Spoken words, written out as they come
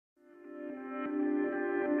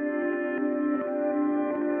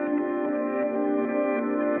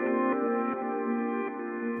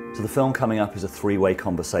So the film coming up is a three-way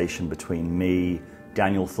conversation between me,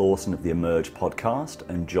 Daniel Thorson of the Emerge podcast,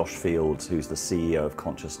 and Josh Fields, who's the CEO of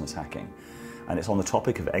Consciousness Hacking. And it's on the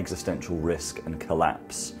topic of existential risk and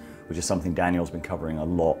collapse, which is something Daniel's been covering a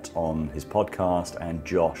lot on his podcast, and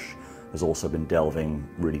Josh has also been delving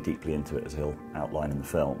really deeply into it, as he'll outline in the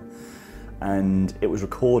film. And it was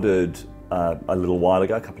recorded a little while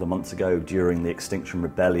ago, a couple of months ago, during the Extinction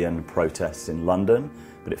Rebellion protests in London,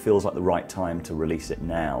 but it feels like the right time to release it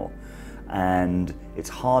now. And it's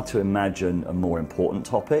hard to imagine a more important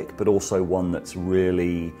topic, but also one that's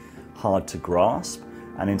really hard to grasp,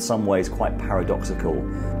 and in some ways quite paradoxical,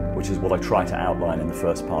 which is what I try to outline in the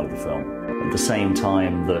first part of the film. At the same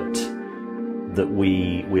time that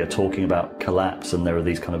we are talking about collapse, and there are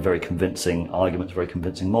these kind of very convincing arguments, very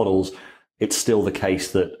convincing models, it's still the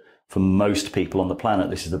case that for most people on the planet,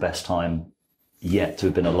 this is the best time yet to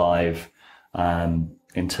have been alive,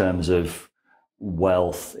 in terms of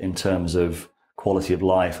wealth, in terms of quality of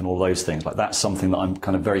life and all those things. Like, that's something that I'm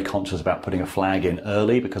kind of very conscious about putting a flag in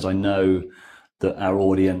early, because I know that our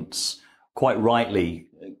audience, quite rightly,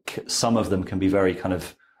 some of them can be very kind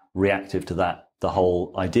of reactive to that, the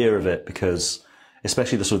whole idea of it, because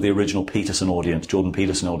especially the sort of the original Peterson audience, Jordan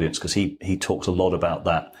Peterson audience, because he talks a lot about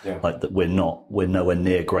that, like that we're nowhere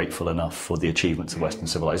near grateful enough for the achievements of Western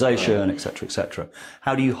civilization, et cetera, et cetera.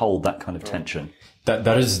 How do you hold that kind of tension? That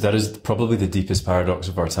is probably the deepest paradox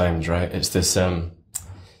of our times, right? It's this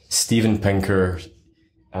Steven Pinker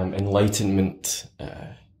Enlightenment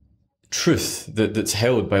truth that's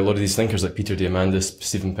held by a lot of these thinkers like Peter Diamandis,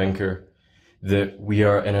 Steven Pinker, that we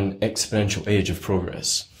are in an exponential age of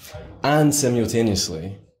progress, and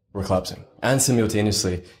simultaneously we're collapsing, and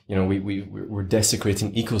simultaneously, you know, we're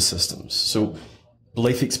desecrating ecosystems. So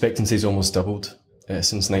life expectancy has almost doubled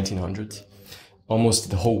since 1900.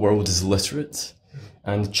 Almost the whole world is illiterate,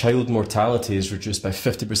 and child mortality is reduced by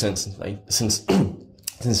 50% since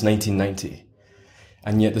 1990.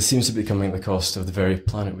 And yet this seems to be coming at the cost of the very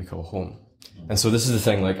planet we call home. And so this is the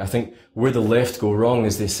thing, like, I think where the left go wrong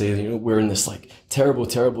is they say, you know, we're in this like terrible,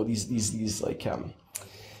 these like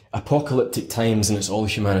apocalyptic times, and it's all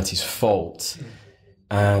humanity's fault.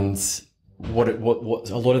 And what a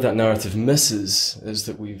lot of that narrative misses is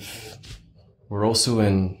that we're also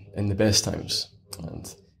in the best times.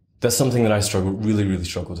 And that's something that I really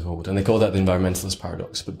struggle to hold. And they call that the environmentalist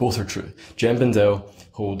paradox, but both are true. Jen Bindell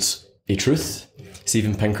holds a truth.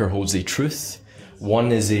 Steven Pinker holds a truth.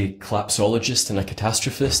 One is a collapsologist and a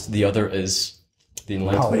catastrophist. The other is the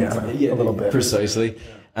Enlightenment. Oh, yeah, a little bit. Precisely.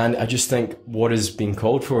 And I just think what is being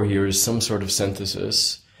called for here is some sort of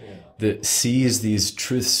synthesis that sees these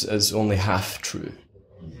truths as only half true.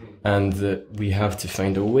 And that we have to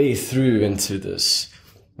find a way through into this,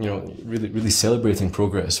 you know, really celebrating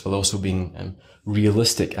progress, while also being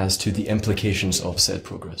realistic as to the implications of said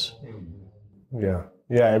progress. Yeah,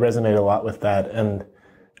 I resonate a lot with that. And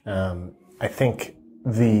I think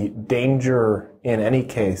the danger in any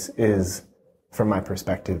case is, from my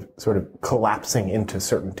perspective, sort of collapsing into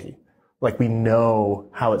certainty. Like, we know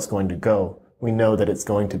how it's going to go. We know that it's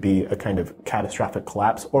going to be a kind of catastrophic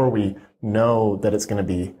collapse, or we know that it's going to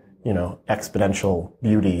be, you know, exponential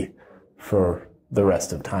beauty for the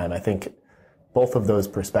rest of time. I think both of those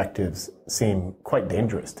perspectives seem quite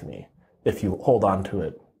dangerous to me if you hold on to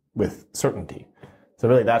it with certainty. So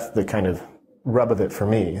really, that's the kind of rub of it for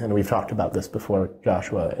me. And we've talked about this before,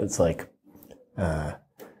 Joshua. It's like,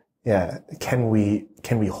 can we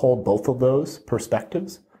hold both of those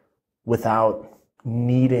perspectives without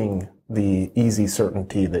needing the easy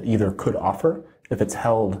certainty that either could offer if it's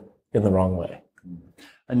held in the wrong way?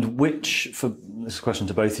 And this is a question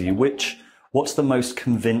to both of you, what's the most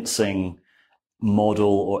convincing model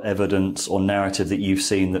or evidence or narrative that you've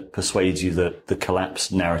seen that persuades you that the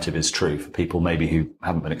collapse narrative is true, for people maybe who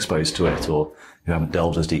haven't been exposed to it or who haven't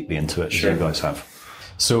delved as deeply into it as you guys have?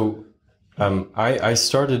 So I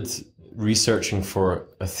started researching for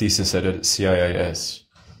a thesis I did at CIIS,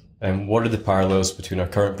 and what are the parallels between our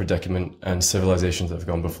current predicament and civilizations that have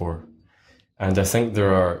gone before. And I think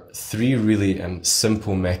there are three really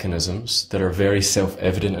simple mechanisms that are very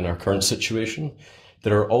self-evident in our current situation,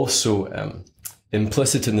 that are also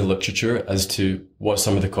implicit in the literature as to what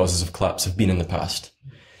some of the causes of collapse have been in the past.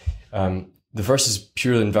 The first is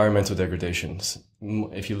purely environmental degradations.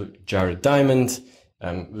 If you look, Jared Diamond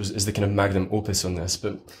is the kind of magnum opus on this,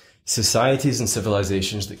 but societies and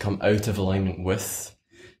civilizations that come out of alignment with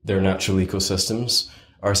their natural ecosystems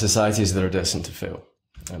are societies that are destined to fail.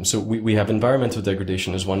 So we have environmental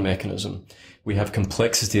degradation as one mechanism. We have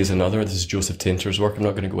complexity as another. This is Joseph Tainter's work. I'm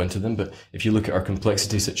not going to go into them, but if you look at our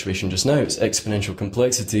complexity situation just now, it's exponential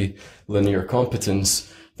complexity, linear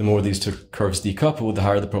competence. the more these two curves decouple, the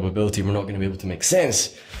higher the probability we're not going to be able to make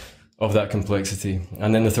sense of that complexity.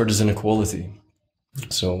 And then the third is inequality.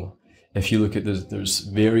 So if you look at there's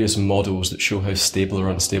various models that show how stable or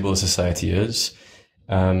unstable a society is.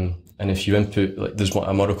 And if you input, like there's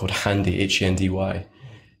a model called HANDY, H-E-N-D-Y.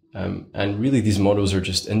 And really these models are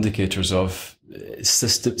just indicators of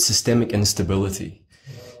systemic instability.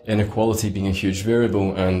 Inequality being a huge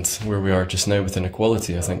variable, and where we are just now with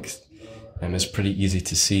inequality, I think, is pretty easy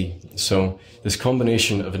to see. So this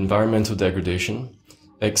combination of environmental degradation,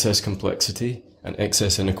 excess complexity, and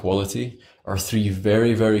excess inequality are three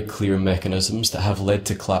very, very clear mechanisms that have led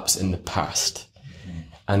to collapse in the past.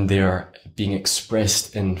 And they are being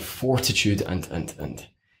expressed in fortitude and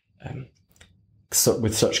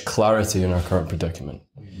with such clarity in our current predicament.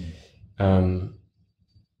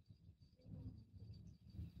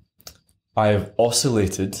 I have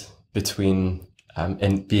oscillated between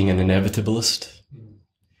being an inevitabilist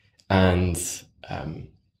and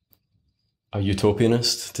a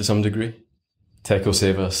utopianist to some degree. Tech will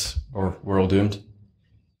save us or we're all doomed.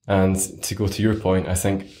 And to go to your point, I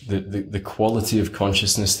think the quality of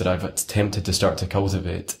consciousness that I've attempted to start to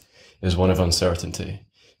cultivate is one of uncertainty.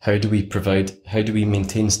 How do we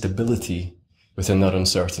maintain stability within that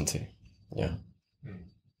uncertainty? Yeah.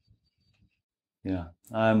 Yeah.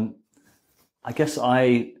 I guess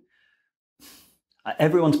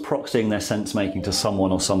everyone's proxying their sense making to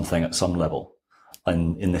someone or something at some level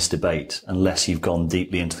in this debate, unless you've gone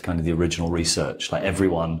deeply into the kind of the original research, like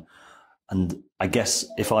everyone. And I guess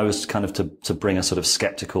if I was kind of to bring a sort of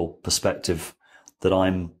skeptical perspective that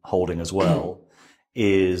I'm holding as well,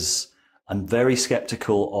 is I'm very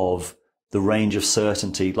skeptical of the range of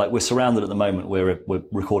certainty. Like we're surrounded at the moment, we're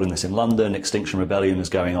recording this in London, Extinction Rebellion is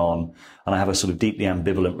going on, and I have a sort of deeply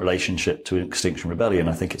ambivalent relationship to Extinction Rebellion.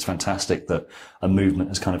 I think it's fantastic that a movement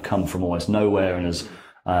has kind of come from almost nowhere and is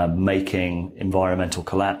making environmental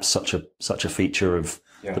collapse such a feature of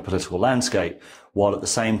the political landscape, while at the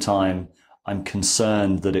same time I'm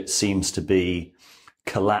concerned that it seems to be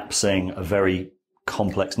collapsing a very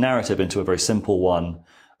complex narrative into a very simple one.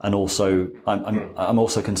 And also, I'm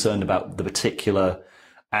also concerned about the particular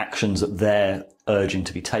actions that they're urging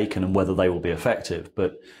to be taken and whether they will be effective.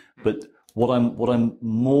 But what I'm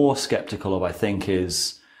more skeptical of, I think,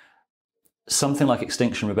 is something like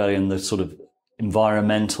Extinction Rebellion, the sort of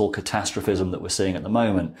environmental catastrophism that we're seeing at the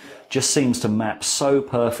moment, just seems to map so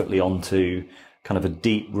perfectly onto kind of a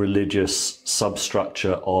deep religious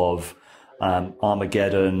substructure of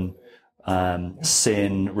Armageddon,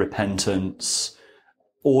 sin, repentance.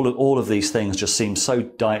 All of these things just seem so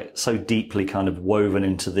deeply kind of woven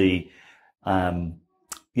into the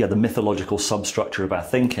mythological substructure of our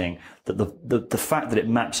thinking, that the fact that it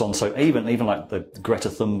maps on so even like the Greta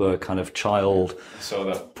Thunberg kind of child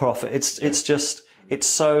prophet, it's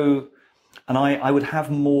so, and I would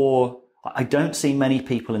have more. I don't see many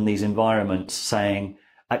people in these environments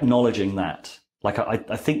acknowledging that. Like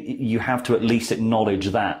I think you have to at least acknowledge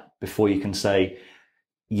that before you can say,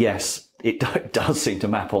 yes, it does seem to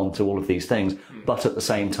map onto all of these things, but at the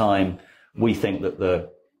same time, we think that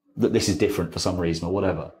that this is different for some reason or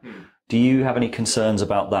whatever. Do you have any concerns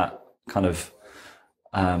about that kind of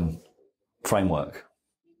framework?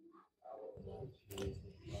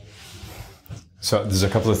 So there's a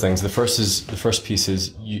couple of things. The first piece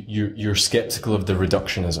is you're skeptical of the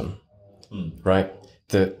reductionism, right?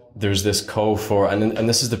 That there's this call for, and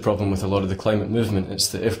this is the problem with a lot of the climate movement. It's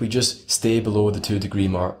that if we just stay below the 2 degree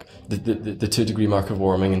mark, the 2 degree mark of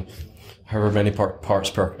warming, and however many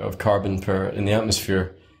parts of carbon in the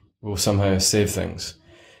atmosphere, will somehow save things.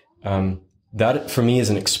 That for me is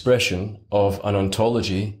an expression of an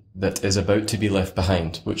ontology that is about to be left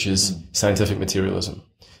behind, which is scientific materialism.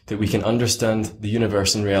 That we can understand the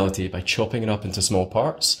universe and reality by chopping it up into small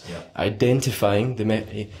parts, identifying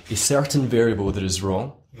a certain variable that is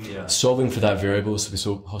wrong, solving for that variable so we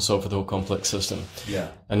solve for the whole complex system.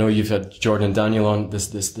 I know you've had Jordan and Daniel on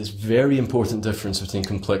this very important difference between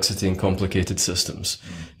complexity and complicated systems.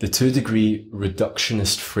 The 2 degree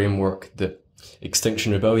reductionist framework that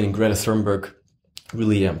Extinction Rebellion and Greta Thunberg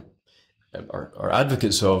really are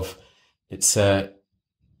advocates of, it's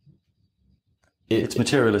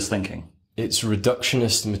materialist thinking. It's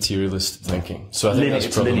reductionist materialist thinking. So I think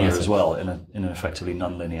that's linear as well in an effectively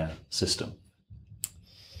non-linear system.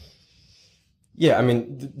 Yeah, I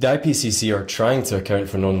mean, the IPCC are trying to account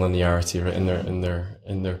for non-linearity, right,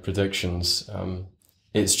 in their predictions.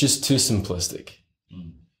 It's just too simplistic.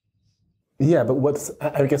 Yeah, but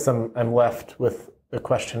I guess I'm left with the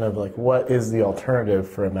question of like, what is the alternative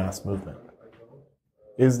for a mass movement?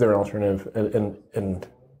 Is there an alternative? And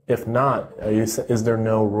if not, is there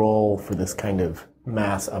no role for this kind of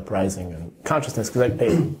mass uprising and consciousness, because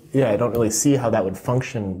I don't really see how that would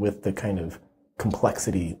function with the kind of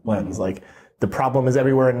complexity lens. Like, the problem is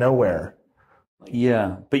everywhere and nowhere.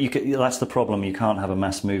 Yeah, but that's the problem. You can't have a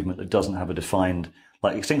mass movement that doesn't have a defined,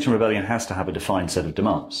 like Extinction Rebellion has to have a defined set of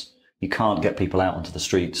demands. You can't get people out onto the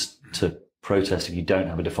streets to protest if you don't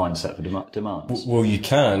have a defined set of demands. Well, you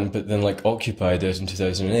can, but then like Occupy did in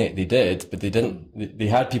 2008, they did, but they didn't. They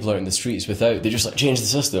had people out in the streets without, they just like changed the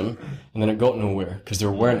system, and then it got nowhere because there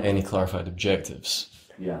weren't any clarified objectives.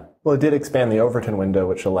 Yeah. Well, it did expand the Overton window,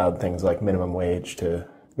 which allowed things like minimum wage to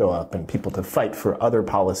go up and people to fight for other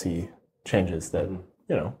policy changes that,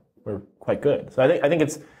 were quite good. So I think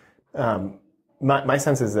it's, my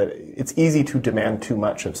sense is that it's easy to demand too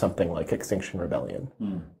much of something like Extinction Rebellion,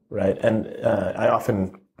 right? And I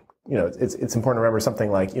often, it's important to remember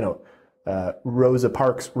something like, Rosa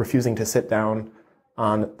Parks refusing to sit down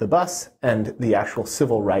on the bus and the actual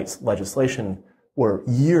civil rights legislation were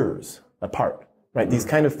years apart, right? These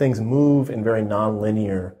kind of things move in very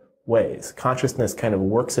nonlinear ways. Consciousness kind of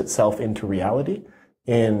works itself into reality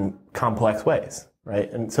in complex ways,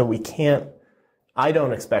 right? And so I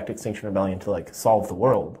don't expect Extinction Rebellion to like solve the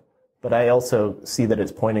world, but I also see that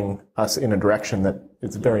it's pointing us in a direction that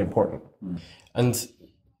is very important. And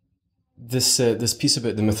this piece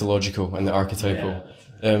about the mythological and the archetypal,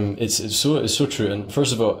 it's so true. And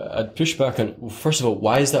first of all, I'd push back on,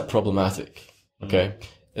 why is that problematic? Okay.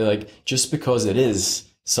 Like, just because it is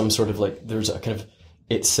some sort of like, there's a kind of,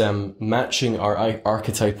 it's matching our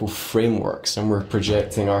archetypal frameworks and we're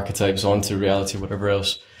projecting archetypes onto reality, whatever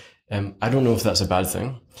else. I don't know if that's a bad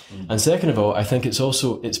thing. And second of all, I think it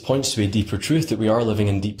points to a deeper truth that we are living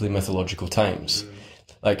in deeply mythological times.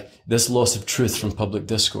 Like, this loss of truth from public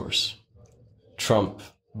discourse, Trump,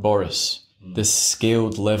 Boris, this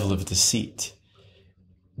scaled level of deceit.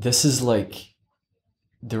 This is like,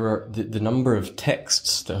 there are the number of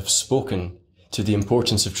texts that have spoken to the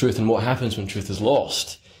importance of truth and what happens when truth is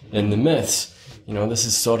lost. In the myths, this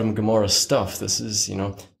is Sodom and Gomorrah stuff. This is,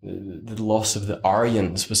 the loss of the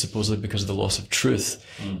Aryans was supposedly because of the loss of truth.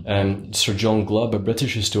 Sir John Glubb, a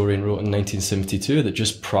British historian, wrote in 1972 that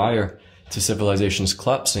just prior to civilization's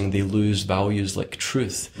collapsing, they lose values like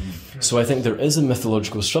truth. So I think there is a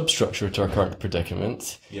mythological substructure to our current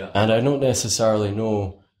predicament. Yeah. And I don't necessarily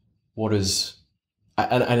know what is,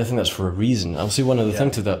 and I think that's for a reason. I'll say one other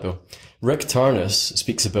thing to that though. Rick Tarnas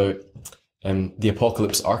speaks about the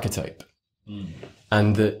apocalypse archetype.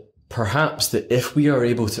 And that perhaps that if we are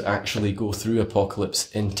able to actually go through apocalypse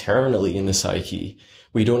internally in the psyche,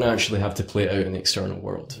 we don't actually have to play it out in the external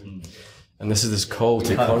world. And this is this call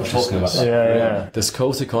to consciousness. This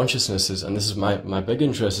call to consciousness is, and this is my big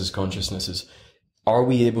interest is consciousness is, are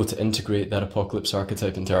we able to integrate that apocalypse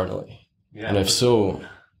archetype internally? Yeah. And if so,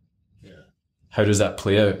 how does that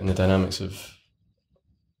play out in the dynamics of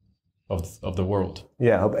the world?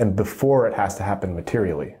 Yeah, and before it has to happen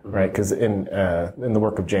materially, right? Because in the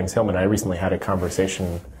work of James Hillman, I recently had a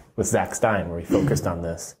conversation with Zach Stein where he focused on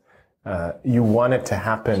this. You want it to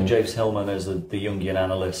happen. So James Hillman is the Jungian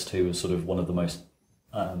analyst who was sort of one of the most.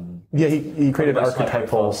 He created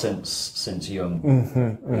archetypal since Jung.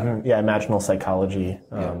 Imaginal psychology.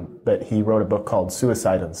 But he wrote a book called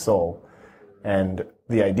Suicide and Soul, and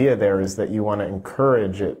the idea there is that you want to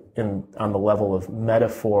encourage it on the level of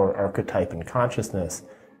metaphor, archetype, and consciousness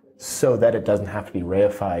so that it doesn't have to be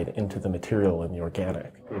reified into the material and the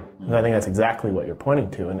organic. And I think that's exactly what you're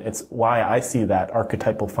pointing to. And it's why I see that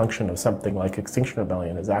archetypal function of something like Extinction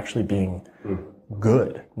Rebellion as actually being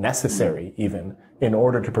good, necessary even, in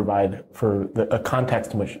order to provide for a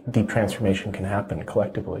context in which deep transformation can happen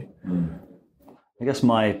collectively. I guess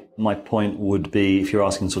my point would be, if you're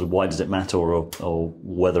asking sort of why does it matter or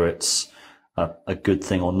whether it's a good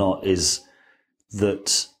thing or not, is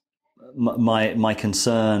that my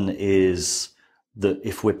concern is that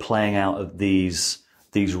if we're playing out of these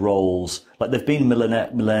roles, like there've been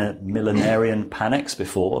millenarian panics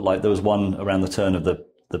before, like there was one around the turn of the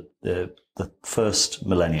first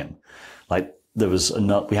millennium, like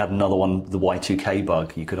we had another one, the Y2K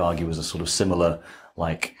bug, you could argue was a sort of similar.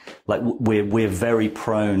 Like we're very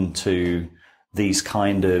prone to these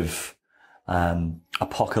kind of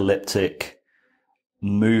apocalyptic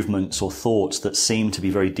movements or thoughts that seem to be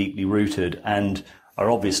very deeply rooted and are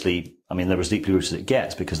obviously, they're as deeply rooted as it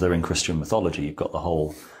gets because they're in Christian mythology. You've got the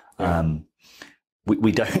whole.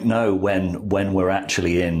 We don't know when we're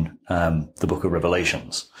actually in the Book of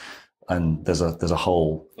Revelations, and there's a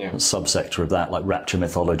whole subsector of that, like rapture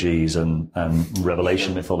mythologies and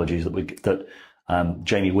revelation mythologies that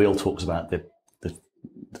Jamie Wheel talks about, the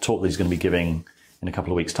talk that he's going to be giving in a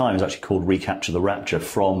couple of weeks' time is actually called Recapture the Rapture,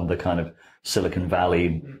 from the kind of Silicon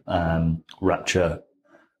Valley rapture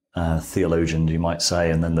theologians, you might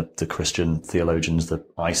say, and then the Christian theologians, the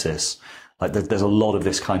ISIS. Like there's a lot of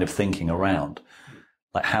this kind of thinking around.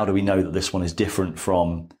 Like, how do we know that this one is different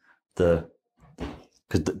from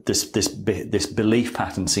because this belief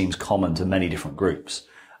pattern seems common to many different groups,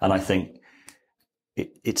 and I think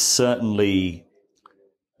it's certainly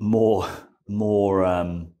more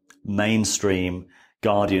mainstream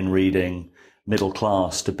Guardian reading, middle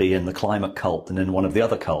class, to be in the climate cult than in one of the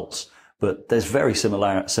other cults. But there's very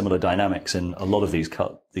similar dynamics in a lot of these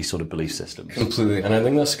sort of belief systems. Completely. And I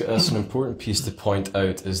think that's an important piece to point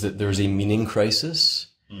out, is that there's a meaning crisis.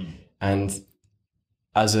 And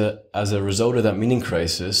as a result of that meaning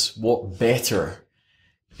crisis, what better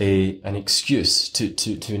an excuse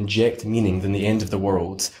to inject meaning than the end of the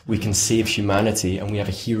world? We can save humanity, and we have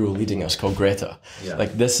a hero leading us called Greta. Yeah.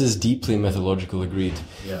 Like, this is deeply mythological, agreed.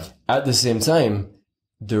 Yeah. At the same time,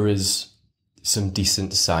 there is some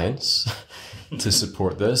decent science to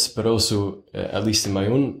support this, but also, at least in my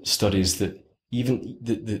own studies, that even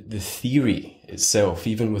the theory itself,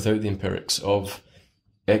 even without the empirics, of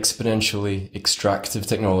exponentially extractive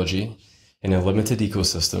technology in a limited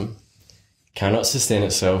ecosystem cannot sustain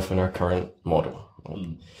itself in our current model.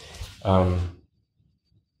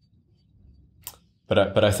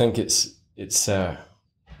 But I think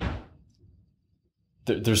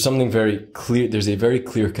there's something very clear. There's a very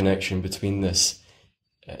clear connection between this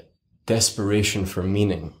desperation for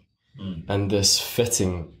meaning and this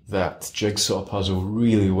fitting that jigsaw puzzle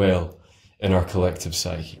really well in our collective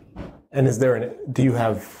psyche. And is there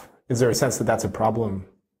a sense that that's a problem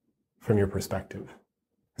from your perspective?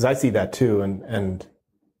 Because I see that too, and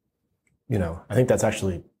I think that's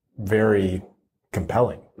actually very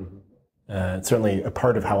compelling. It's certainly a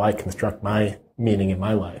part of how I construct my meaning in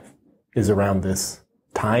my life is around this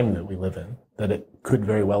time that we live in, that it could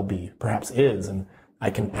very well be, perhaps is, and I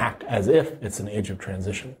can act as if it's an age of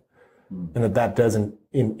transition. And that doesn't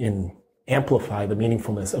amplify the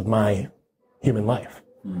meaningfulness of my human life.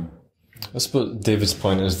 I suppose David's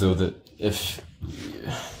point is, though, that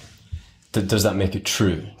does that make it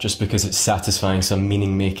true? Just because it's satisfying some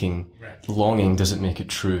meaning-making longing, does it make it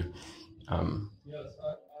true?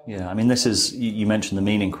 Yeah, I mean, you mentioned the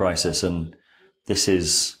meaning crisis, and this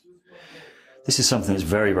is something that's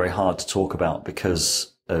very, very hard to talk about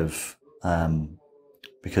because there was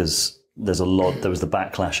the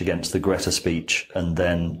backlash against the Greta speech, and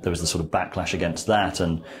then there was the sort of backlash against that,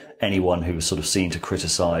 and anyone who was sort of seen to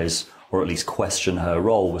criticize or at least question her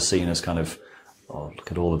role was seen as kind of, oh,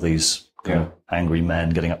 look at all of these kind of angry men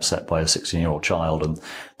getting upset by a 16-year-old child, and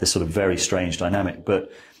this sort of very strange dynamic.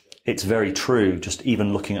 But it's very true, just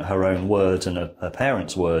even looking at her own words and her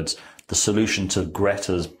parents' words, the solution to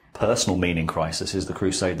Greta's personal meaning crisis is the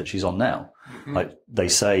crusade that she's on now. Like, they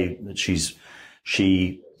say that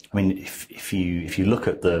I mean, if you look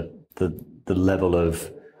at the level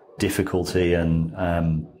of difficulty and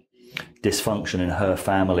dysfunction in her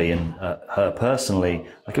family and her personally,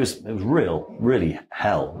 like, it was really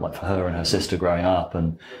hell, like, for her and her sister growing up,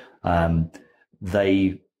 and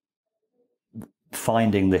they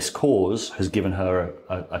finding this cause has given her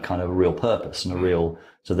a kind of a real purpose and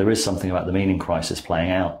so there is something about the meaning crisis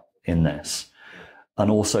playing out in this.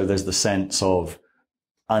 And also there's the sense of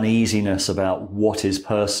uneasiness about what is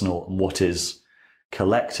personal and what is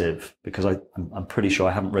collective, because I'm pretty sure,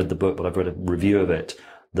 I haven't read the book, but I've read a review of it,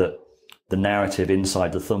 that the narrative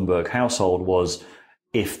inside the Thunberg household was,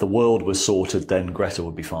 if the world was sorted, then Greta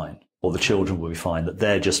would be fine, or the children would be fine, that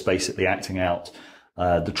they're just basically acting out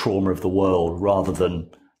the trauma of the world rather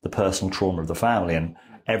than the personal trauma of the family. And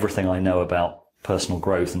everything I know about personal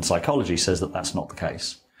growth and psychology says that that's not the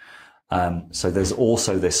case. So there's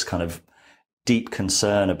also this kind of deep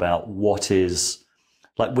concern about what is,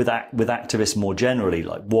 like, with activists more generally,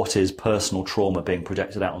 like, what is personal trauma being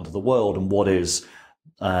projected out onto the world, and what is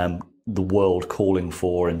the world calling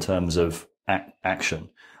for in terms of action.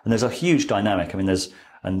 And there's a huge dynamic. I mean, there's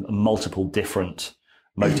multiple different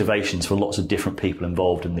motivations for lots of different people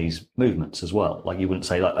involved in these movements as well. Like, you wouldn't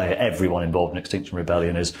say like everyone involved in Extinction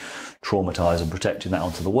Rebellion is traumatized and projecting that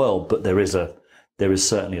onto the world, but there is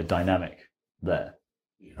certainly a dynamic there.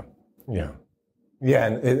 Yeah,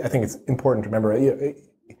 and I think it's important to remember,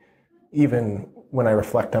 even when I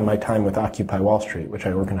reflect on my time with Occupy Wall Street, which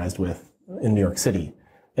I organized with in New York City,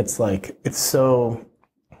 it's like, it's so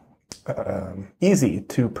easy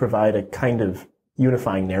to provide a kind of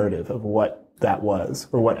unifying narrative of what that was,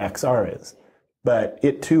 or what XR is. But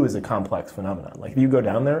it too is a complex phenomenon. Like, if you go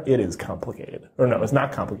down there, it is complicated. Or no, it's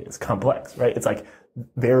not complicated, it's complex, right? It's like,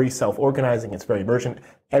 very self-organizing. It's very emergent.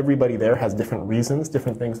 Everybody there has different reasons,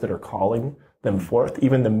 different things that are calling them forth.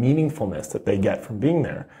 Even the meaningfulness that they get from being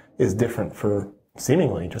there is different for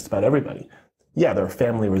seemingly just about everybody. Yeah, there are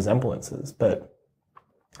family resemblances, but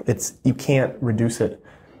you can't reduce it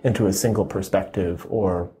into a single perspective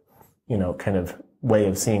or, kind of way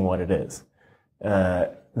of seeing what it is.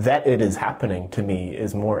 That it is happening to me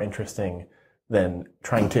is more interesting than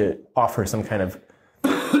trying to offer some kind of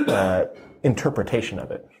interpretation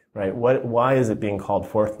of it, right? Why is it being called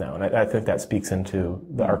forth now? And I think that speaks into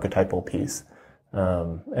the archetypal piece.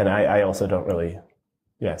 And I also don't really,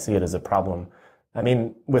 see it as a problem. I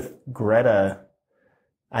mean, with Greta,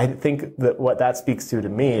 I think that what that speaks to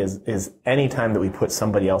me is any time that we put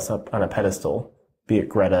somebody else up on a pedestal, be it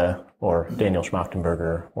Greta or Daniel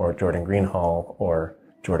Schmachtenberger or Jordan Greenhall or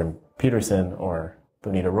Jordan Peterson or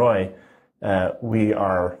Bonita Roy, we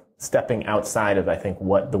are stepping outside of, I think,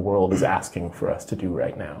 what the world is asking for us to do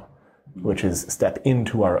right now, which is step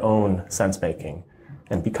into our own sense-making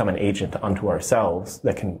and become an agent unto ourselves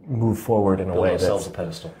that can move forward in a way that's... Build ourselves a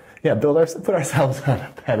pedestal. Yeah, put ourselves on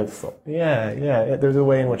a pedestal. Yeah. There's a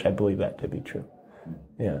way in which I believe that to be true.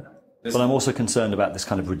 Yeah. But I'm also concerned about this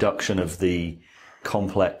kind of reduction of the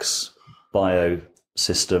complex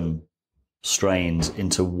biosystem strains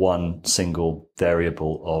into one single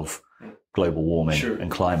variable of global warming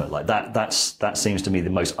and climate. Like that seems to me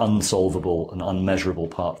the most unsolvable and unmeasurable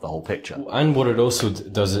part of the whole picture. And what it also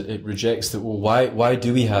does, it rejects that, well, why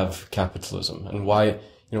do we have capitalism? And why,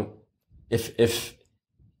 if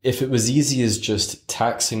it was easy as just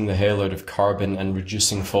taxing the hell out of carbon and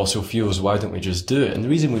reducing fossil fuels, why don't we just do it? And the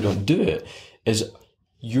reason we don't do it is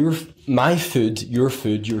my food, your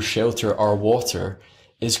shelter, our water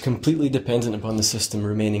is completely dependent upon the system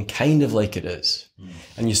remaining kind of like it is.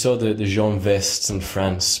 And you saw the Jean Vests in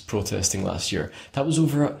France protesting last year. That was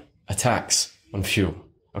over a tax on fuel,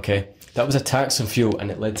 okay? That was a tax on fuel,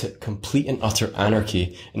 and it led to complete and utter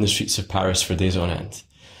anarchy in the streets of Paris for days on end.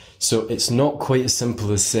 So it's not quite as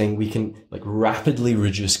simple as saying we can rapidly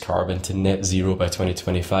reduce carbon to net zero by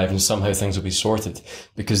 2025 and somehow things will be sorted,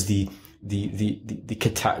 because the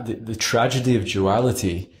tragedy of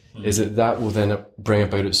duality is that will then bring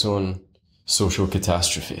about its own social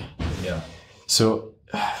catastrophe. Yeah. So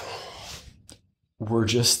we're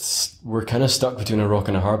kind of stuck between a rock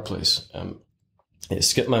and a hard place. It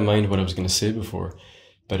skipped my mind what I was going to say before,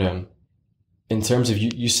 but in terms of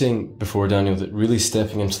you saying before, Daniel, that really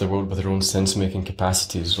stepping into the world with their own sense-making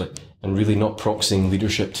capacities, and really not proxying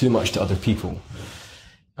leadership too much to other people.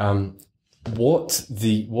 What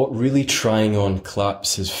really trying on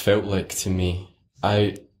collapse has felt like to me,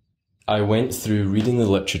 I went through reading the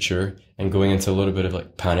literature and going into a little bit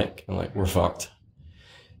of panic and we're fucked.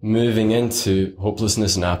 Moving into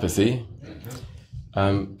hopelessness and apathy.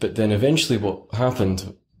 But then eventually what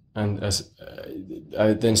happened, and as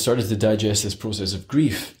I then started to digest this process of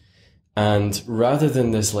grief, and rather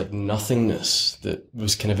than this nothingness that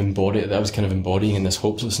was kind of embodying in this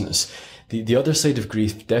hopelessness, the other side of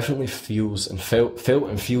grief definitely feels and felt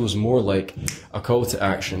and feels more like a call to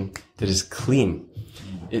action that is clean.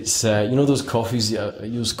 It's, those coffees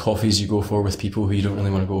you go for with people who you don't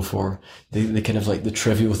really want to go for. They kind of the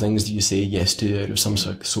trivial things that you say yes to out of some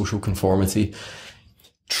sort of social conformity.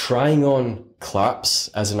 Trying on collapse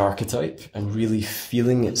as an archetype and really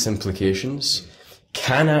feeling its implications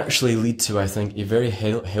can actually lead to, I think, a very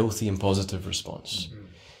healthy and positive response.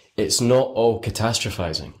 It's not all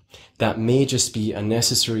catastrophizing. That may just be a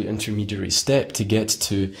necessary intermediary step to get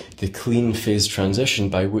to the clean phase transition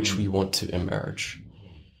by which we want to emerge.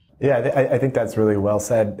 Yeah, I think that's really well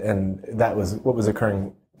said, and that was what was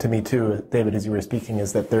occurring to me too, David, as you were speaking,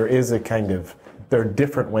 is that there are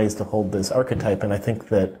different ways to hold this archetype, and I think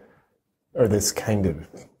that, or this kind of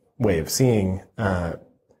way of seeing,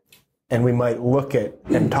 and we might look at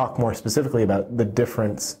and talk more specifically about the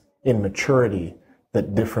difference in maturity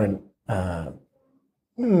that different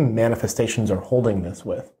manifestations are holding this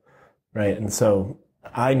with, right? And so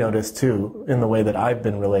I notice too, in the way that I've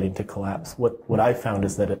been relating to collapse, what I found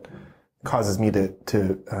is that it causes me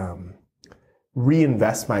to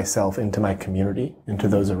reinvest myself into my community, into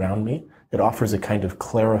those around me. It offers a kind of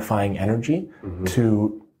clarifying energy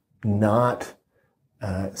to not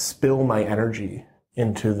spill my energy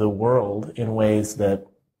into the world in ways that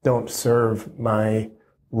don't serve my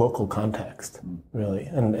local context, really.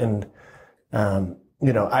 And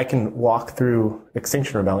I can walk through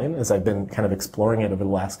Extinction Rebellion as I've been kind of exploring it over the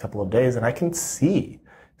last couple of days, and I can see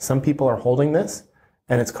some people are holding this,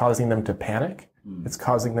 and it's causing them to panic. It's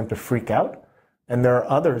causing them to freak out. And there are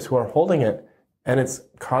others who are holding it, and it's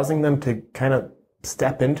causing them to kind of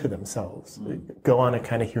step into themselves, go on a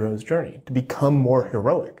kind of hero's journey, to become more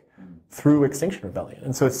heroic through Extinction Rebellion.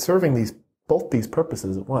 And so it's serving both these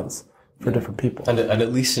purposes at once for different people. And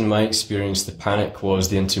at least in my experience, the panic was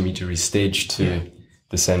the intermediary stage to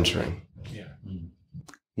the centering.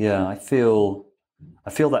 Yeah, I feel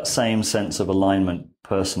that same sense of alignment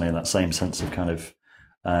personally, and that same sense of kind of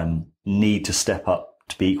need to step up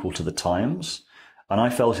to be equal to the times. And I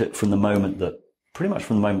felt it pretty much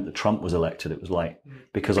from the moment that Trump was elected. It was like,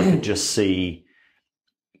 because I could just see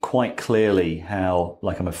quite clearly how,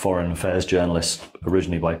 like, I'm a foreign affairs journalist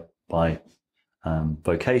originally by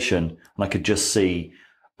vocation, and I could just see,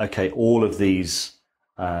 okay, all of these,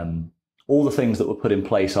 all the things that were put in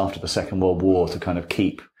place after the Second World War to kind of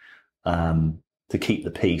keep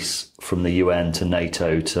the peace, from the UN to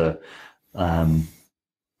NATO to,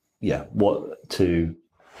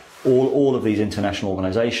 all of these international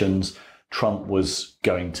organizations, Trump was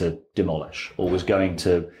going to demolish, or was going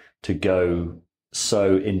to go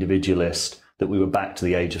so individualist that we were back to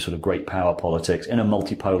the age of sort of great power politics in a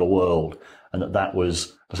multipolar world. And that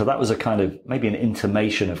was a kind of maybe an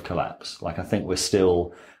intimation of collapse. Like, I think we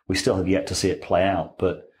still have yet to see it play out.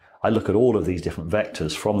 But I look at all of these different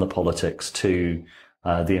vectors, from the politics to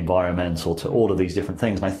the environmental to all of these different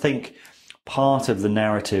things. And I think part of the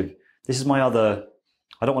narrative, this is my other,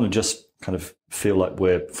 I don't want to just kind of feel like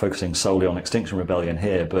we're focusing solely on Extinction Rebellion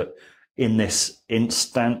here, but in this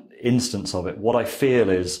instance of it, what I feel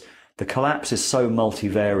is the collapse is so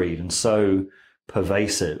multivariate and so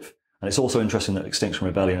pervasive. And it's also interesting that Extinction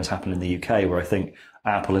Rebellion has happened in the UK, where I think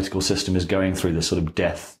our political system is going through this sort of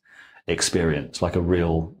death experience, like a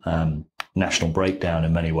real national breakdown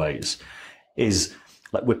in many ways. Is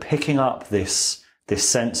like we're picking up this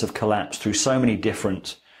sense of collapse through so many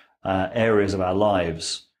different areas of our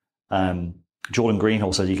lives. Jordan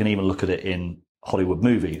Greenhall says you can even look at it in Hollywood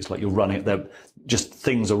movies. Like,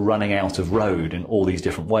 things are running out of road in all these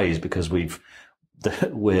different ways, because we're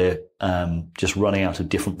just running out of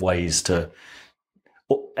different ways to,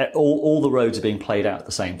 all the roads are being played out at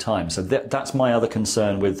the same time. So that's my other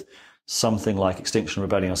concern with something like Extinction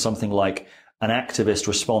Rebellion, or something like an activist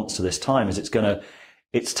response to this time, is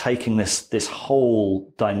it's taking this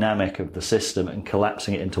whole dynamic of the system and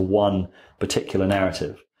collapsing it into one particular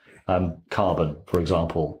narrative. Carbon, for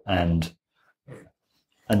example, and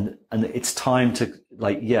it's time to,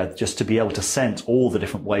 just to be able to sense all the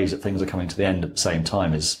different ways that things are coming to the end at the same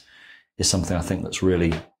time is something I think that's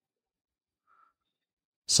really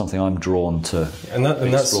something I'm drawn to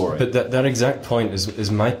exploring. But that exact point is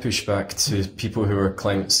my pushback to people who are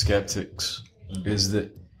climate skeptics, is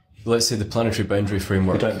that, let's say, the planetary boundary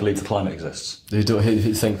framework. Who don't believe the climate exists. Who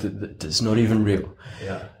think that it's not even real.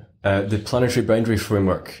 Yeah. The planetary boundary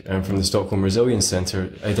framework from the Stockholm Resilience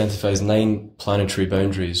Centre identifies 9 planetary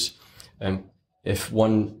boundaries.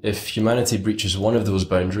 If humanity breaches one of those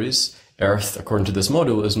boundaries, Earth, according to this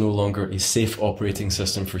model, is no longer a safe operating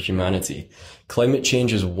system for humanity. Climate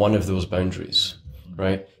change is one of those boundaries,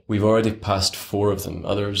 right? We've already passed 4 of them.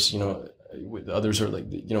 Others, others are like,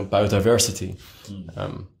 biodiversity.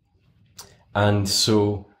 And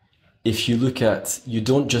so, if you look at, you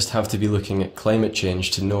don't just have to be looking at climate change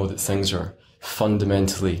to know that things are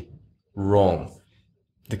fundamentally wrong.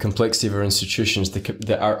 The complexity of our institutions,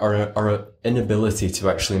 our inability to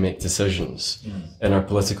actually make decisions in our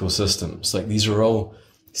political systems, like, these are all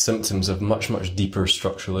symptoms of much, much deeper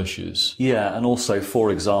structural issues. Yeah, and also, for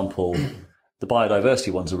example, the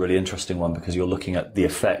biodiversity one's a really interesting one, because you're looking at the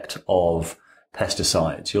effect of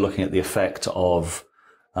pesticides. You're looking at the effect of,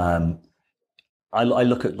 I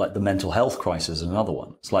look at, like, the mental health crisis as another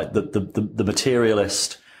one. It's like the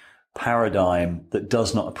materialist paradigm that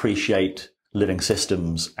does not appreciate living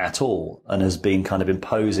systems at all, and has been kind of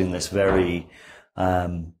imposing this very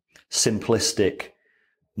simplistic,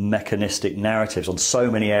 mechanistic narratives on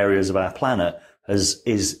so many areas of our planet,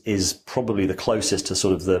 is probably the closest to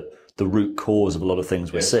sort of the root cause of a lot of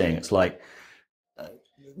things we're seeing. It's like,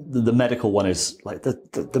 the medical one is like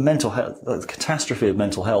the mental health, the catastrophe of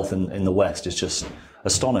mental health in the West is just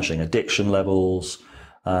astonishing. Addiction levels,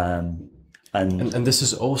 and this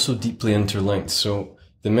is also deeply interlinked. So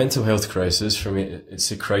the mental health crisis, for me,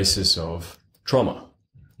 it's a crisis of trauma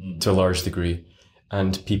to a large degree,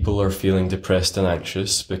 and people are feeling depressed and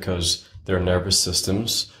anxious because their nervous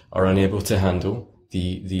systems are unable to handle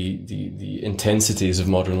the intensities of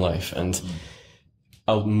modern life. And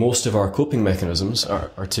most of our coping mechanisms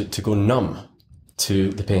are to go numb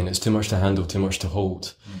to the pain. It's too much to handle, too much to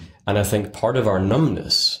hold. And I think part of our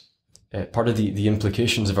numbness, part of the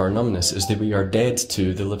implications of our numbness, is that we are dead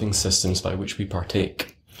to the living systems by which we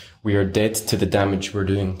partake. We are dead to the damage we're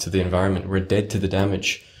doing to the environment. We're dead to the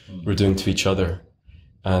damage we're doing to each other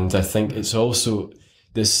And I think it's also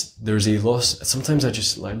there's a loss. Sometimes I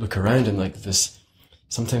just like look around and like this,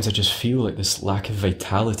 sometimes I just feel like this lack of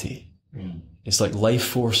vitality. It's like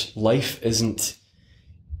life isn't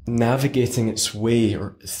navigating its way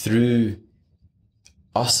or through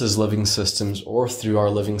us as living systems or through our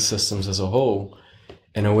living systems as a whole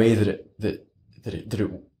in a way that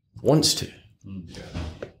it wants to.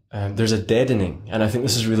 There's a deadening, and I think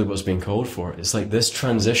this is really what's being called for. It's like this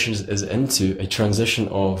transition is into a transition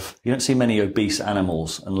of... You don't see many obese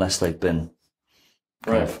animals unless they've been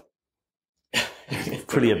kind of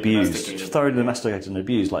pretty abused, thoroughly domesticated and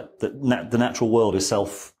abused. Like the natural world is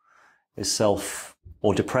self,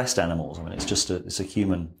 or depressed animals. I mean, it's a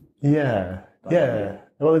human. Yeah. Yeah.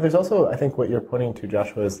 Well, there's also, I think what you're pointing to,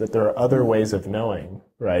 Joshua, is that there are other ways of knowing,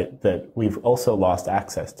 right, that we've also lost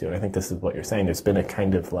access to. And I think this is what you're saying. There's been a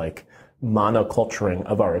kind of like monoculturing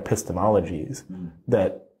of our epistemologies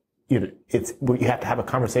that you have to have a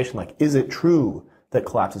conversation like, is it true that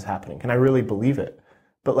collapse is happening? Can I really believe it?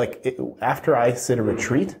 But like after I sit a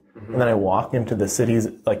retreat and then I walk into the cities,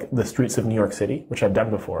 like the streets of New York City, which I've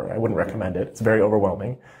done before, I wouldn't recommend it. It's very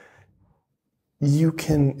overwhelming. You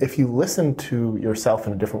can, if you listen to yourself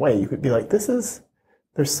in a different way, you could be like, there's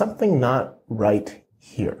something not right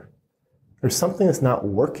here. There's something that's not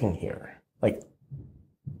working here. Like,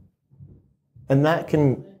 and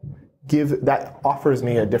that offers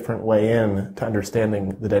me a different way in to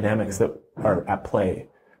understanding the dynamics that are at play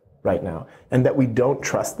right now. And that we don't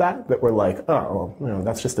trust that we're like, oh, well,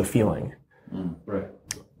 that's just a feeling. Right.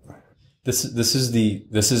 This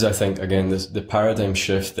is I think again the paradigm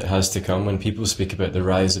shift that has to come when people speak about the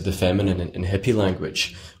rise of the feminine in hippie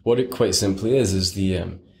language. What it quite simply is the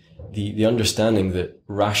understanding that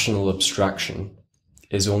rational abstraction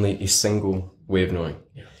is only a single way of knowing,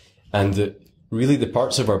 and that really the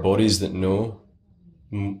parts of our bodies that know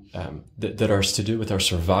that are to do with our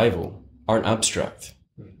survival aren't abstract.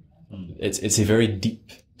 It's a very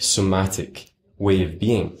deep somatic way of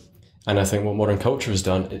being. And I think what modern culture has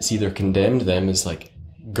done, it's either condemned them as like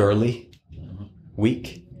girly,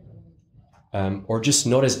 weak, or just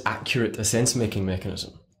not as accurate a sense-making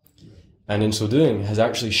mechanism. And in so doing, has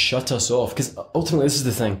actually shut us off. Because ultimately, this is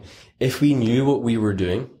the thing. If we knew what we were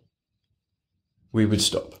doing, we would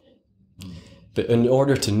stop. But in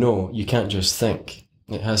order to know, you can't just think.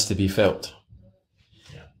 It has to be felt.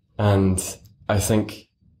 And I think,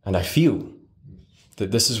 and I feel, that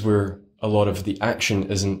this is where a lot of the action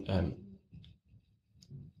isn't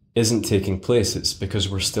taking place. It's because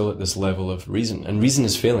we're still at this level of reason, and reason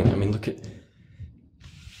is failing. I mean, look at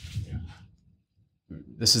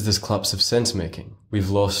this collapse of sense making.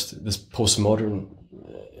 We've lost this postmodern,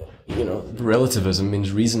 relativism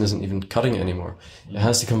means reason isn't even cutting it anymore. It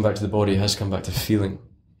has to come back to the body. It has to come back to feeling.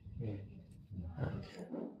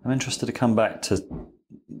 I'm interested to come back to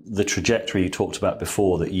the trajectory you talked about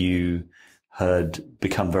before, that you had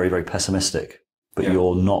become very, very pessimistic, but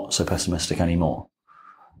you're not so pessimistic anymore.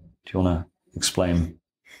 Do you want to explain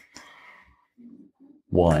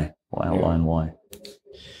why? Or outline why?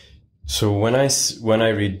 So when I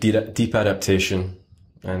read deep adaptation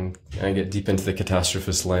and I get deep into the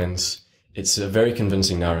catastrophist lens, it's a very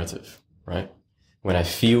convincing narrative, right? When I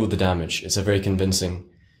feel the damage, it's a very convincing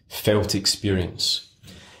felt experience.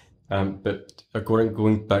 But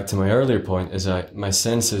going back to my earlier point, my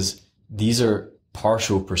sense is these are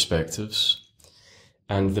partial perspectives,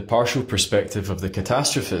 and the partial perspective of the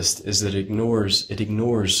catastrophist is that it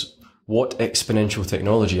ignores what exponential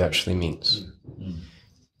technology actually means.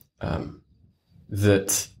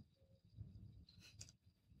 That,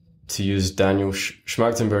 to use Daniel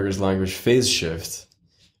Schmachtenberger's language, phase shift,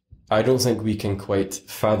 I don't think we can quite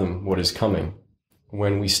fathom what is coming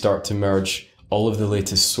when we start to merge all of the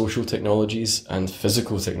latest social technologies and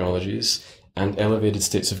physical technologies and elevated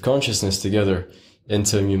states of consciousness together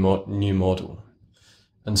into a new model.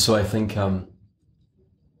 And so I think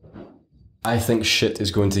shit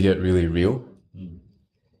is going to get really real.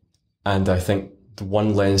 And I think the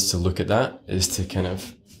one lens to look at that is to kind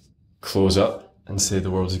of close up and say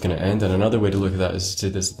the world is going to end. And another way to look at that is to say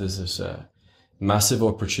there's this massive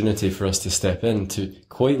opportunity for us to step into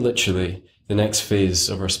quite literally the next phase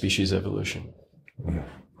of our species evolution.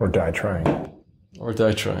 Or die trying. Or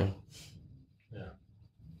die trying.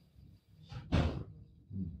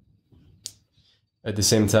 At the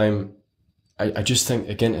same time, I just think,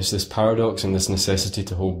 again, it's this paradox and this necessity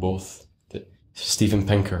to hold both. That Steven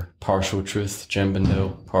Pinker, partial truth, Jem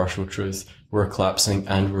Bindell, partial truth, we're collapsing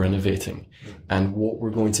and we're innovating. And what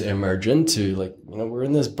we're going to emerge into, we're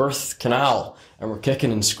in this birth canal and we're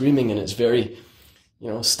kicking and screaming, and it's very,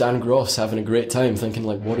 Stan Groff's having a great time thinking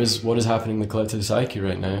what is happening in the collective psyche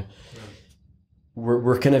right now.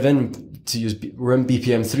 we're kind of we're in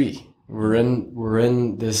BPM 3. We're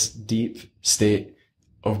in this deep state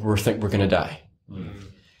of we're going to die.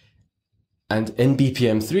 And in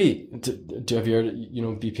BPM 3, do have you heard,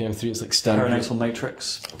 BPM 3, it's like perinatal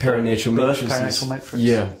matrix. Perinatal matrices. Perinatal matrix.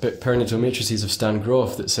 Yeah, but perinatal matrices of Stan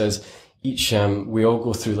Grof that says each, we all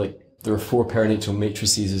go through, like, there are 4 perinatal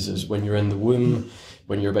matrices as when you're in the womb,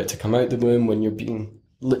 when you're about to come out the womb, when you're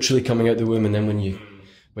literally coming out the womb, and then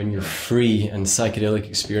when you're free, and psychedelic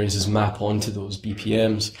experiences map onto those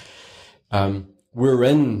BPMs. We're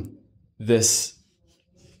in this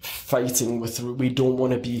fighting with, we don't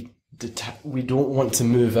want to be we don't want to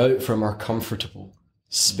move out from our comfortable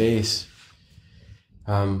space.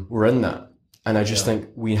 We're in that. And I just think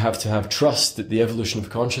we have to have trust that the evolution of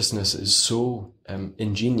consciousness is so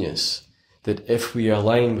ingenious that if we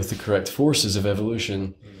align with the correct forces of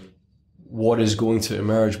evolution, what is going to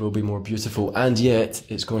emerge will be more beautiful, and yet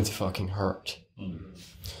it's going to fucking hurt.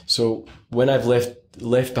 So when I've left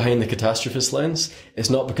behind the catastrophist lens, it's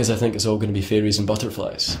not because I think it's all going to be fairies and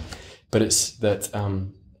butterflies, but it's that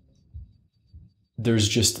there's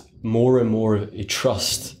just more and more of a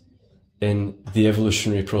trust in the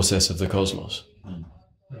evolutionary process of the cosmos.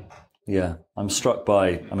 Yeah, I'm struck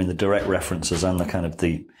by, the direct references and the kind of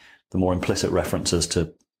the more implicit references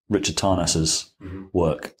to Richard Tarnas's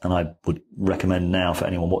work. And I would recommend now for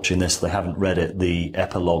anyone watching this, if they haven't read it, the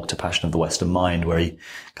epilogue to Passion of the Western Mind, where he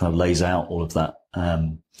kind of lays out all of that,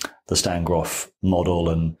 the Stan Grof model,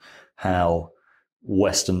 and how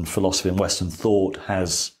Western philosophy and Western thought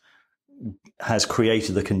has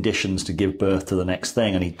created the conditions to give birth to the next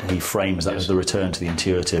thing. And he frames that as the return to the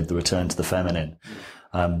intuitive, the return to the feminine.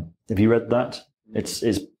 Have you read that? It's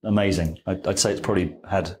amazing. I'd say it's probably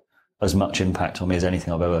had as much impact on me as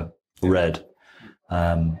anything I've ever read.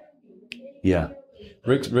 Yeah.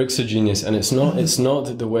 Rick's a genius, and it's not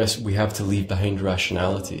that the West, we have to leave behind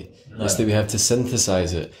rationality. No. It's that we have to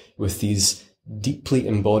synthesize it with these deeply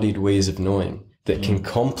embodied ways of knowing that can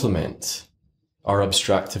complement our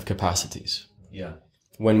abstractive capacities. Yeah.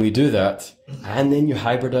 When we do that, and then you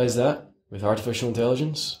hybridize that with artificial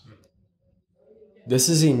intelligence, this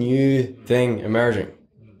is a new thing emerging.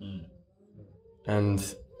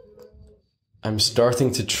 And I'm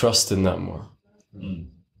starting to trust in that more.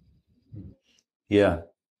 Yeah.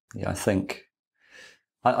 I think,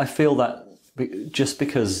 I feel that just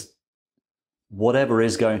because whatever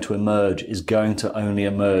is going to emerge is going to only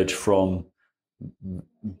emerge from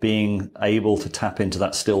being able to tap into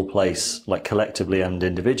that still place, like collectively and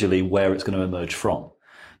individually, where it's going to emerge from.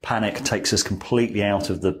 Panic takes us completely out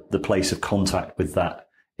of the place of contact with that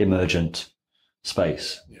emergent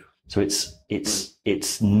space. Yeah. So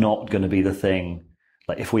it's not going to be the thing.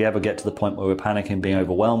 Like, if we ever get to the point where we're panicking, being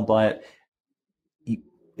overwhelmed by it,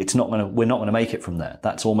 we're not going to make it from there.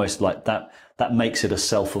 That's almost like that makes it a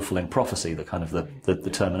self-fulfilling prophecy, the kind of the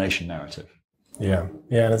termination narrative. Yeah.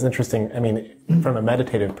 And it's interesting. From a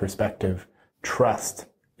meditative perspective, trust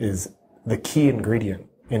is the key ingredient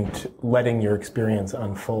into letting your experience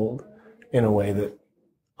unfold in a way that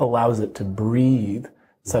allows it to breathe,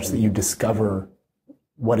 such that you discover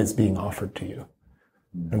what is being offered to you.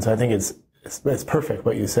 And so I think it's perfect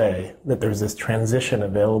what you say, that there's this transition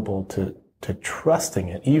available to trusting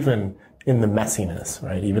it, even in the messiness,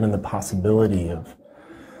 right? Even in the possibility of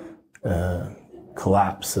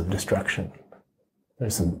collapse, of destruction.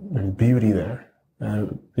 There's beauty there.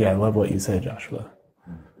 I love what you say, Joshua.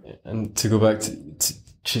 And to go back to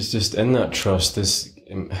just in that trust,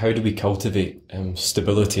 how do we cultivate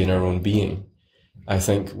stability in our own being? I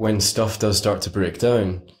think when stuff does start to break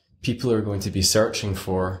down, people are going to be searching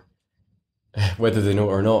for, whether they know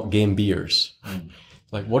it or not, game beers.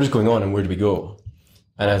 Like, what is going on and where do we go?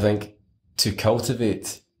 And I think to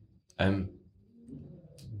cultivate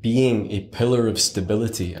being a pillar of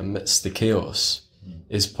stability amidst the chaos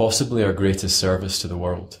is possibly our greatest service to the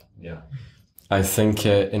world. Yeah. I think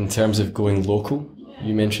in terms of going local,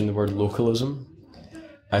 you mentioned the word localism.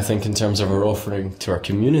 I think in terms of our offering to our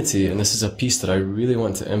community, and this is a piece that I really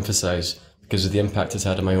want to emphasize because of the impact it's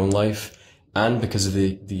had in my own life, and because of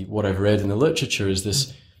the what I've read in the literature, is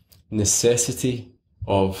this necessity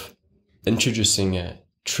of introducing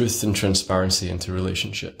truth and transparency into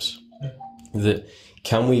relationships. That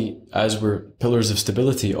can we, as we're pillars of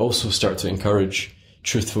stability, also start to encourage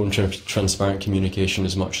truthful and transparent communication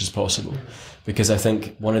as much as possible? Because I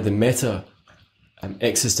think one of the meta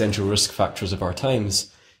existential risk factors of our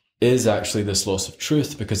times is actually this loss of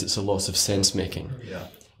truth, because it's a loss of sense making. Yeah.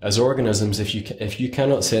 As organisms, if you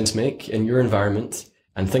cannot sense make in your environment,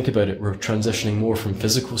 and think about it, we're transitioning more from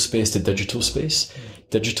physical space to digital space.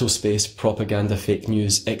 digital space, propaganda, fake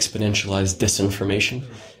news, exponentialized disinformation,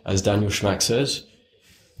 as Daniel Schmack says.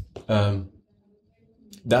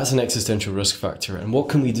 That's an existential risk factor. And what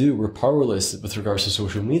can we do? We're powerless with regards to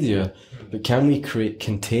social media, but can we create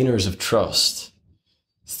containers of trust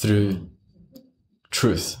through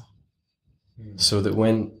truth? So that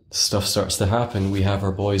when stuff starts to happen, we have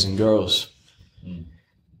our boys and girls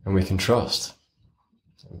and we can trust.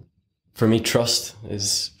 For me, trust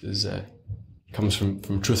comes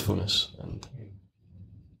from truthfulness. And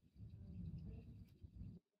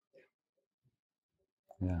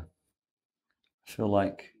yeah. I feel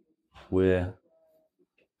like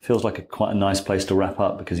feels like quite a nice place to wrap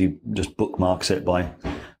up, because you just bookmarks it by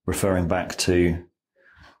referring back to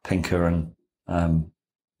Pinker and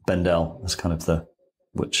Bendel as kind of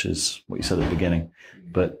which is what you said at the beginning.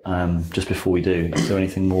 But just before we do, is there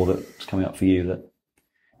anything more that's coming up for you that?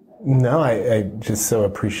 No, I just so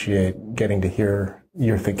appreciate getting to hear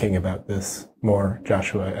your thinking about this more,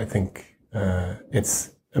 Joshua. I think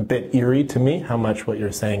it's a bit eerie to me how much what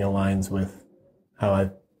you're saying aligns with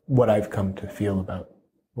what I've come to feel about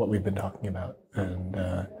what we've been talking about. And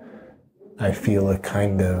I feel a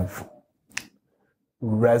kind of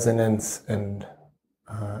resonance and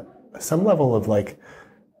some level of like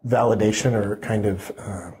validation or kind of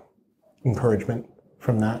encouragement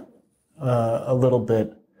from that. A little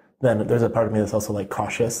bit. Then there's a part of me that's also like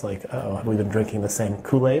cautious, like, oh, have we been drinking the same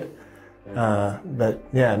Kool-Aid? But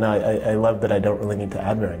yeah, no, I love that I don't really need to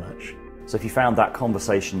add very much. So if you found that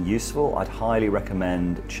conversation useful, I'd highly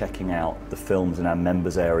recommend checking out the films in our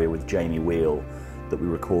members area with Jamie Wheel that we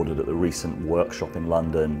recorded at the recent workshop in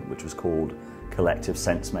London, which was called Collective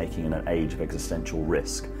Sense-Making in an Age of Existential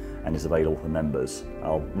Risk, and is available for members.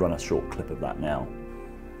 I'll run a short clip of that now.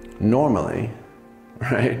 Normally,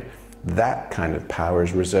 right, that kind of power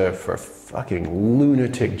is reserved for fucking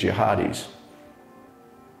lunatic jihadis,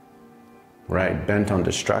 right, bent on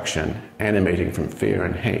destruction, animating from fear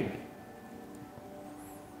and hate.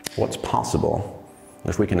 What's possible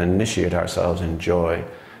if we can initiate ourselves in joy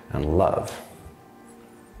and love?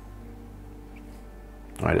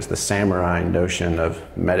 Right, it's the samurai notion of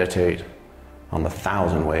meditate on the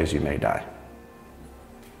 1,000 ways you may die,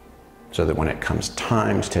 so that when it comes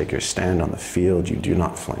time to take your stand on the field, you do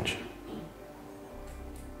not flinch.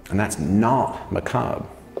 And that's not macabre.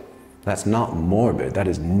 That's not morbid. That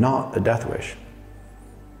is not a death wish.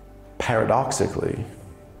 Paradoxically,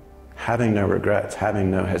 having no regrets,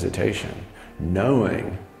 having no hesitation,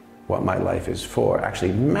 knowing what my life is for,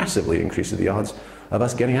 actually massively increases the odds of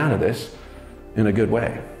us getting out of this in a good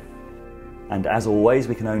way. And as always,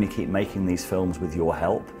 we can only keep making these films with your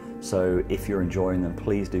help. So if you're enjoying them,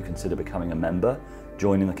 please do consider becoming a member,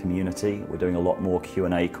 joining the community. We're doing a lot more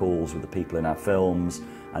Q&A calls with the people in our films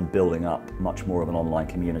and building up much more of an online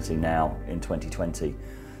community now in 2020.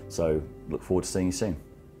 So look forward to seeing you soon.